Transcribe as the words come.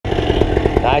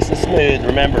Nice and smooth.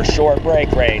 Remember, short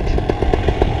brake range.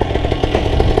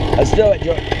 Let's do it,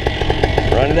 George.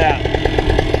 Run it out.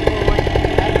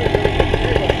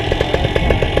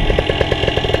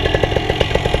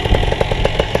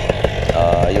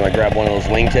 You want to grab one of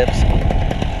those wingtips?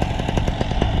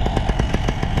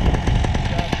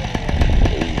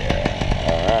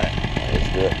 Yeah. All right. Let's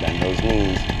do it. Bend those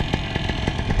knees.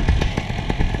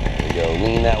 There we go.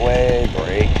 Lean that way.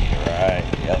 Brake. Right.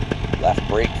 Yep. Left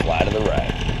brake. Fly to the right.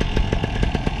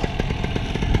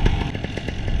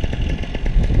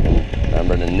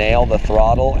 Remember to nail the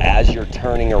throttle as you're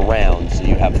turning around so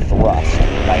you have thrust.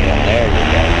 Right in there you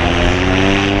go.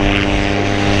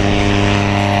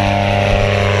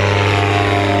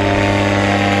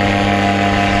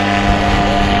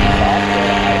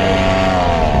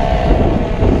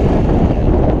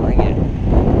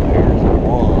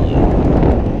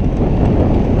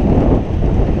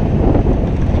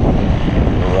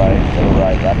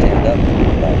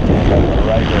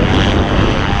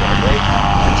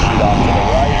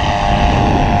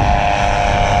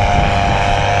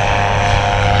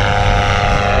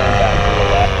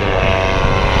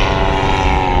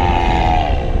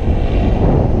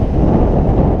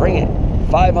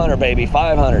 Baby,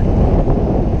 500.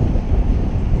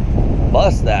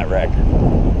 Bust that record.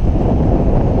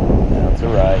 That's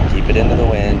all right. Keep it into the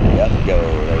wind. Yep, go.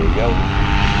 There you go.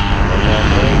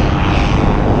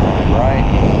 All right.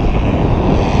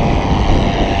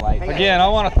 Again, I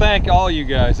want to thank all you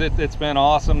guys. It's been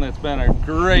awesome. It's been a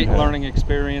great learning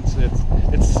experience.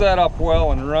 It's set up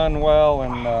well and run well,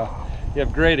 and you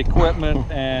have great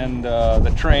equipment, and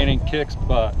the training kicks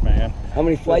butt, man. How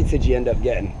many flights did you end up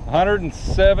getting?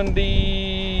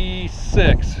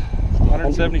 176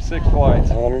 flights.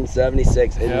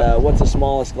 176. And what's the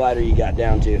smallest glider you got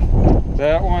down to?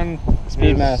 That one,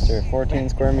 Speedmaster, 14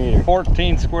 square meter.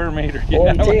 14 square meter.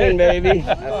 14, baby.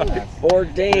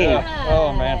 14. Yeah.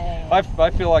 Oh man, I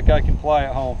feel like I can fly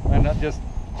at home and not just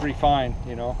refine,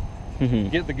 you know.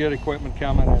 Get the good equipment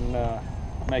coming and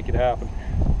make it happen.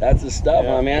 That's the stuff,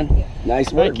 my man.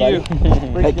 Nice work, buddy.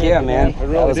 Heck yeah, man.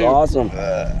 Really that was awesome.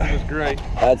 It was great.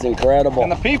 That's incredible.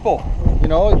 And the people, you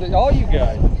know, all you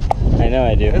guys. I know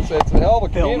I do. It's a hell of a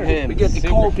community. We get the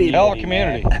cool people. Hell of a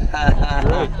community. Great.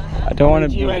 I don't want to.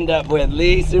 What did you end up with,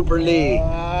 Lee? Super Lee.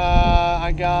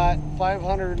 I got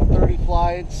 530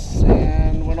 flights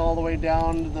and went all the way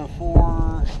down to the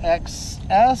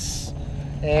 4XS,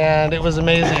 and it was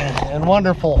amazing and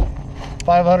wonderful.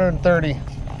 530.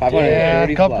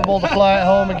 530 comfortable to fly at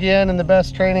home again, and the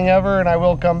best training ever, and I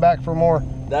will come back for more.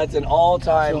 That's an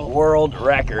all-time world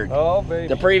record. Oh, baby.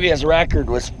 The previous record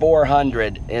was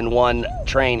 400 in one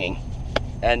training,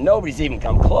 and nobody's even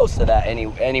come close to that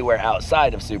anywhere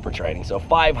outside of super training. So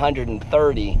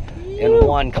 530 in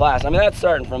one class. I mean, that's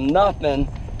starting from nothing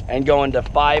and going to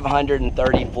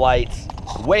 530 flights,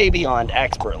 way beyond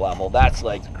expert level. That's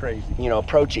like crazy. You know,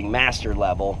 approaching master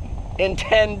level in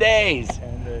 10 days.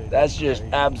 That's just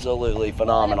absolutely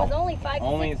phenomenal. Well, it was only 5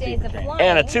 to 6 days of flying.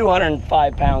 And a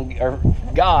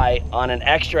 205-pound guy on an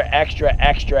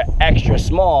extra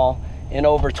small in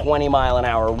over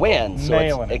 20-mile-an-hour winds. So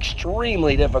it's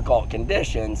extremely difficult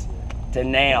conditions to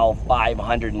nail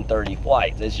 530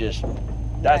 flights. It's just,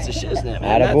 that's a shiznit,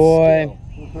 man. Attaboy.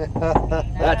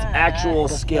 That's actual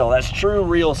skill. That's true,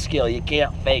 real skill. You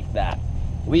can't fake that.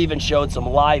 We even showed some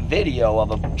live video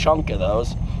of a chunk of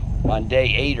those on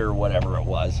day 8 or whatever it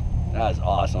was. That was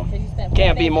awesome.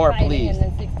 Can't be more pleased.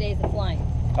 And then 6 days of flying.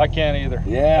 I can't either.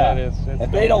 Yeah.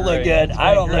 If they don't look good,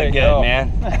 I don't look good,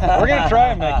 man. We're gonna try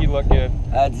and make you look good.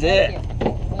 That's it.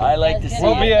 I like to see.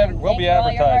 We'll be advertising.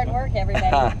 All your hard work,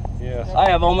 everybody. Yes. I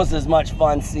have almost as much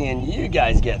fun seeing you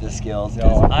guys get the skills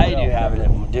as I do having it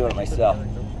doing it myself.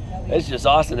 It's just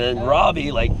awesome. And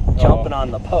Robbie like jumping on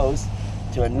the post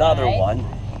to another one.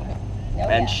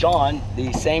 And Sean,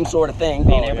 the same sort of thing,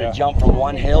 being able to jump from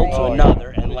one hill to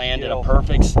another and land at a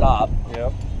perfect stop.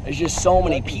 Yep. There's just so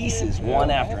many pieces, one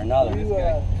after another.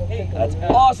 That's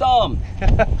awesome.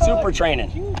 Super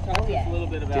training. Oh, yeah. A little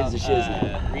bit Tis the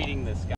shiznit. reading the sky.